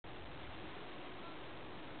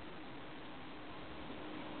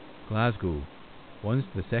Glasgow, once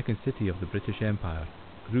the second city of the British Empire,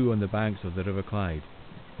 grew on the banks of the River Clyde,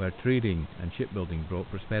 where trading and shipbuilding brought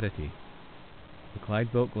prosperity. The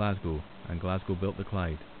Clyde built Glasgow, and Glasgow built the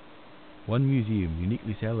Clyde. One museum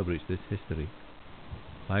uniquely celebrates this history.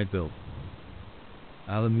 Clydebuilt.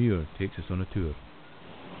 Allan Muir takes us on a tour.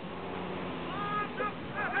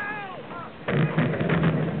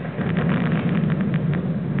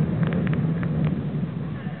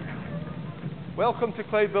 Welcome to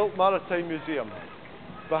Clydebuilt Maritime Museum.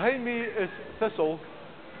 Behind me is Thistle,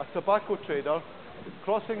 a tobacco trader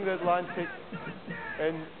crossing the Atlantic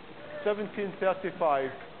in 1735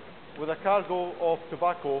 with a cargo of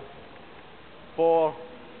tobacco for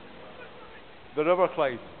the River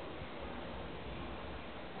Clyde.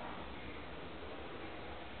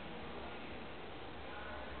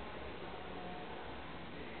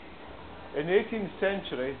 In the 18th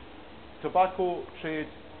century, tobacco trade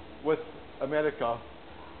with America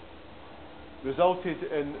resulted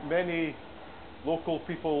in many local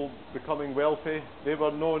people becoming wealthy. They were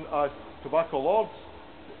known as tobacco lords.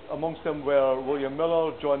 Amongst them were William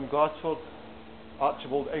Miller, John Glassford,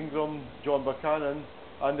 Archibald Ingram, John Buchanan,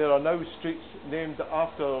 and there are now streets named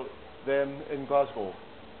after them in Glasgow.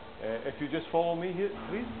 If you just follow me here,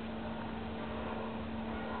 please.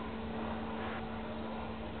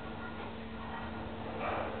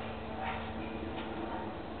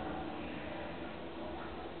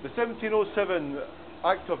 The 1707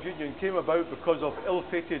 Act of Union came about because of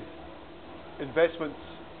ill-fated investments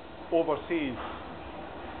overseas.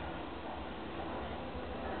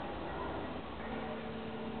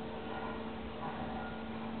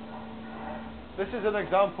 This is an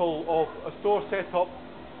example of a store set up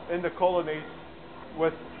in the colonies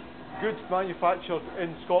with goods manufactured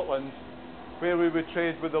in Scotland where we would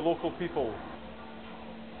trade with the local people.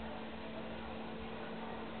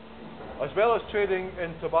 As well as trading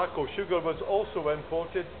in tobacco, sugar was also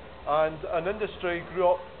imported, and an industry grew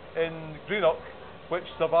up in Greenock which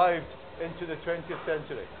survived into the 20th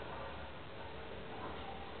century.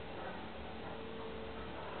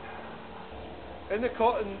 In the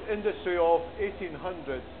cotton industry of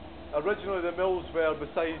 1800, originally the mills were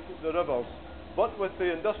beside the rivers, but with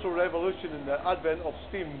the Industrial Revolution and the advent of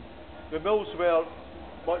steam, the mills were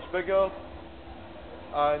much bigger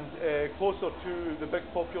and closer to the big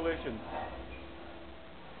population.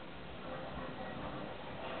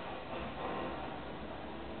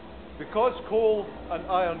 Because coal and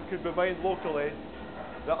iron could be mined locally,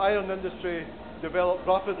 the iron industry developed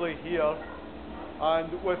rapidly here,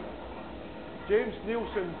 and with James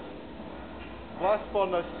Neilson's blast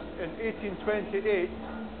furnace in 1828,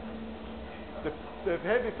 the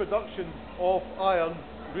heavy production of iron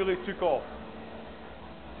really took off.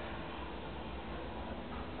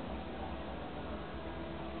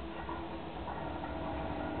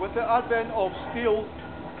 With the advent of steel,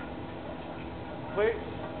 plates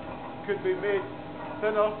could be made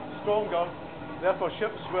thinner, stronger, therefore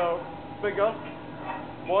ships were bigger,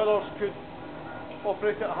 boilers could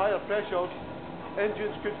operate at higher pressures,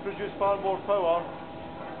 engines could produce far more power,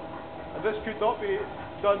 and this could not be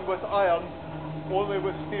done with iron, only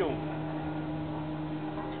with steel.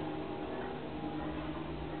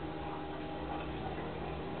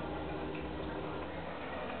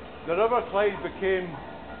 The River Clyde became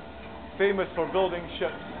famous for building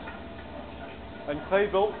ships, and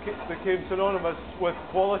Clydebuilt became synonymous with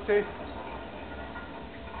quality,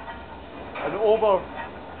 and over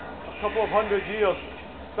a couple of hundred years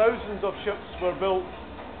thousands of ships were built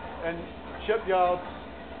in shipyards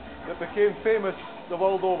that became famous the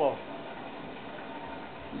world over.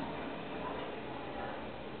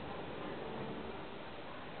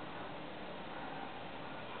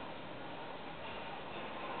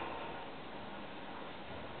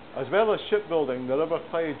 As well as shipbuilding, the River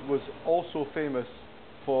Clyde was also famous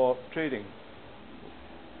for trading.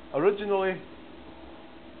 Originally,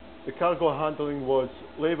 the cargo handling was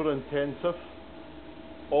labour intensive,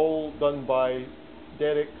 all done by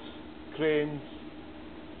derricks, cranes,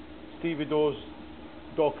 stevedores,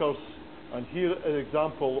 dockers, and here is an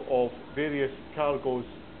example of various cargoes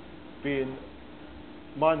being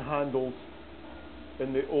manhandled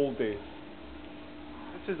in the old days.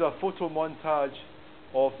 This is a photo montage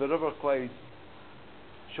of the River Clyde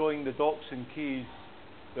showing the docks and quays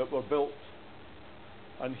that were built,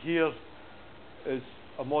 and here is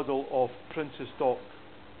a model of Prince's Dock,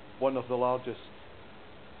 one of the largest.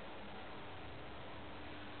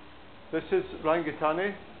 This is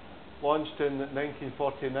Rangitane, launched in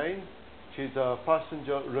 1949. She's a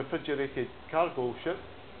passenger refrigerated cargo ship,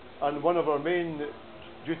 and one of our main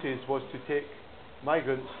duties was to take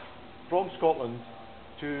migrants from Scotland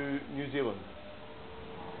to New Zealand.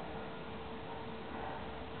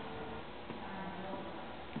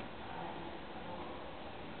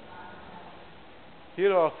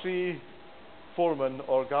 Here are three foremen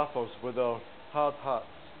or gaffers with their hard hats,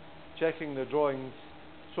 checking the drawings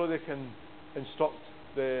so they can instruct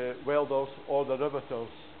the welders or the riveters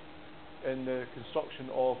in the construction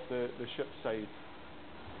of the ship side.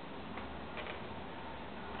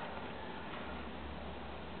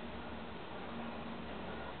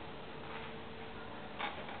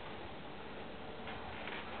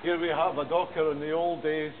 Here we have a docker in the old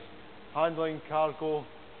days handling cargo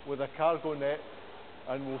with a cargo net,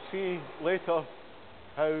 and we'll see later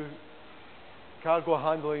how cargo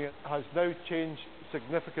handling has now changed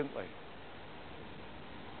significantly.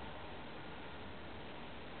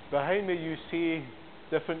 Behind me you see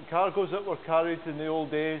different cargoes that were carried in the old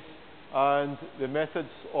days and the methods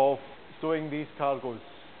of stowing these cargoes.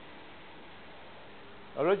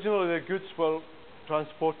 Originally the goods were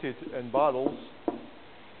transported in barrels,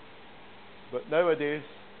 but nowadays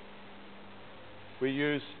we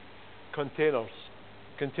use containers.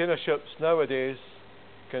 Container ships nowadays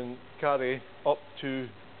can carry up to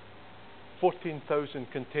 14,000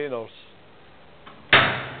 containers.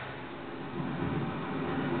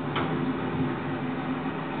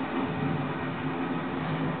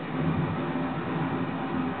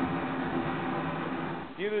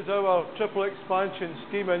 Here is our triple expansion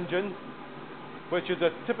steam engine, which is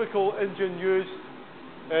a typical engine used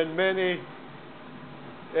in many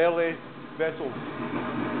early vessels.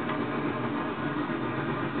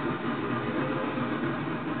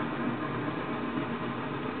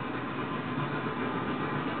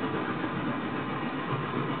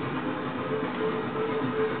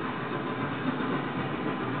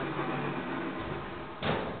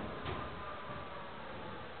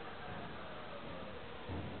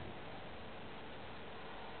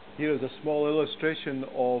 Here is a small illustration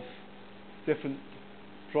of different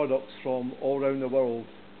products from all around the world.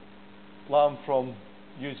 Lamb from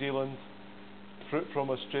New Zealand, fruit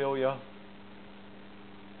from Australia,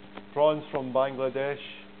 prawns from Bangladesh,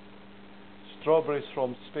 strawberries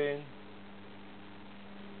from Spain.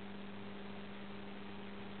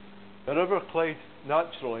 The River Clyde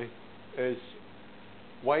naturally is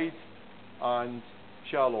wide and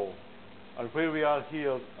shallow, and where we are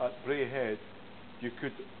here at Bray Head, you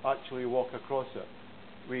could actually walk across it.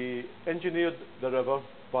 We engineered the river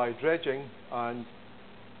by dredging and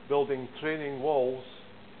building training walls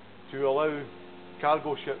to allow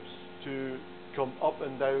cargo ships to come up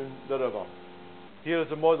and down the river. Here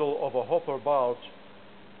is a model of a hopper barge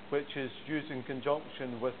which is used in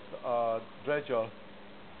conjunction with a dredger.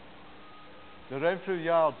 The Renfrew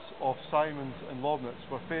yards of Simons and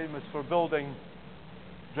Lobnitz were famous for building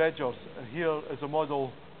dredgers, and here is a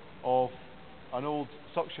model of an old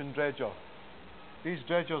suction dredger. These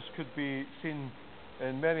dredgers could be seen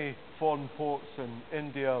in many foreign ports in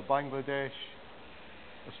India, Bangladesh,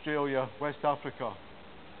 Australia, West Africa.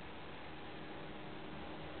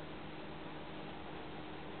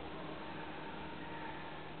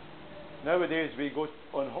 Nowadays we go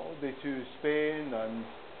on holiday to Spain and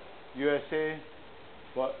USA,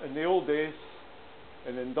 but in the old days,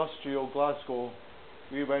 in industrial Glasgow,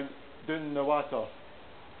 we went down the water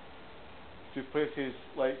to places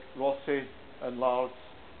like Rossi and Largs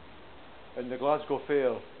and the Glasgow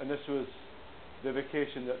Fair, and this was the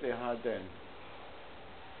vacation that they had then.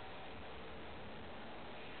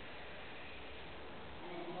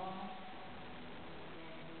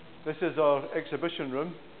 This is our exhibition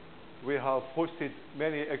room. We have hosted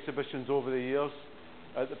many exhibitions over the years.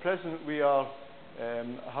 At the present we have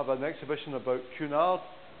an exhibition about Cunard,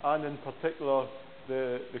 and in particular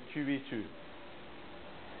the QE2.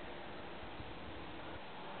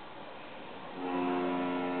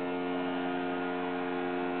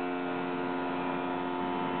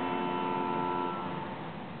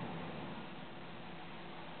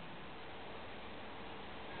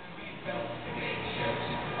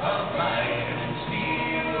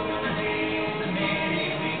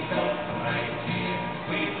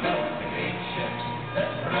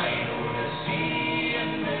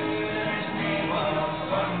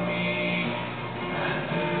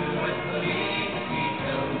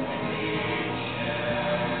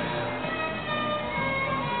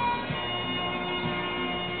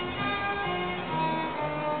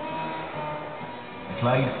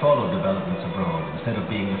 Clyde followed developments abroad instead of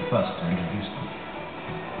being the first to introduce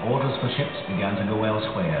them. Orders for ships began to go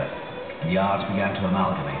elsewhere, and yards began to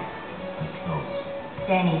amalgamate and close.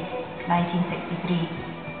 Denny,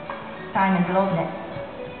 1963. Simons Lobnitz,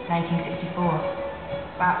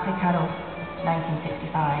 1964. Barclay Currell,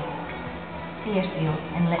 1965. Searfield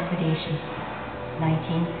in liquidation,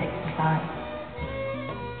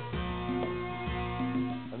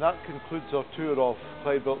 1965. And that concludes our tour of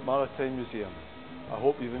Clydebuilt Maritime Museum. I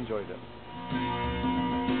hope you've enjoyed it.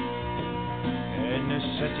 In the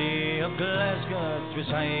city of Glasgow, 'twas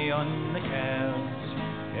high on the Kells.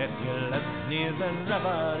 If you lived near the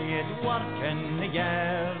river, you'd work in the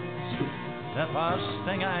yards. The first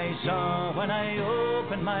thing I saw when I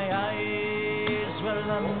opened my eyes were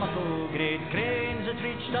the muckle great cranes that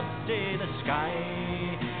reached up to the sky,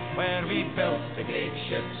 where we built the great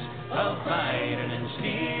ships of iron and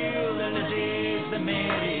steel. The Lizzies, the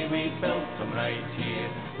Mary, we built them right here.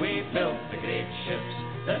 We built the great ships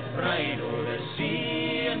that ride o'er the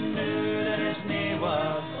sea, and knew there is nae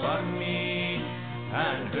work for me.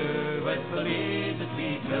 And who would believe that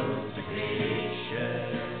we built the great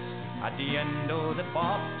ships? At the end of the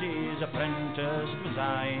 40s, apprentice was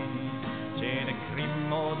I, to the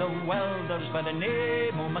cream o' the welders by the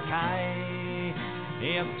name o' Mackay.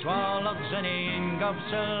 He have 12 lugs and he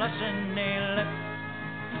ingubs a lesson he lip,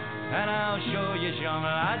 and I'll show you young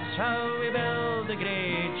lads how we build the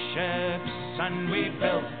great ships. And we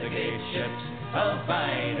built the great ships of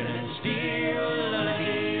iron and steel. The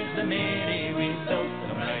Lizzies, the Mary, we built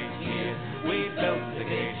them right here. We built the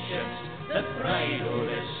great ships that ride o'er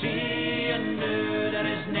the sea, and knew there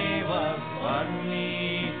is nae work for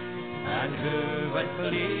me. And who would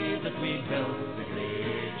believe that we built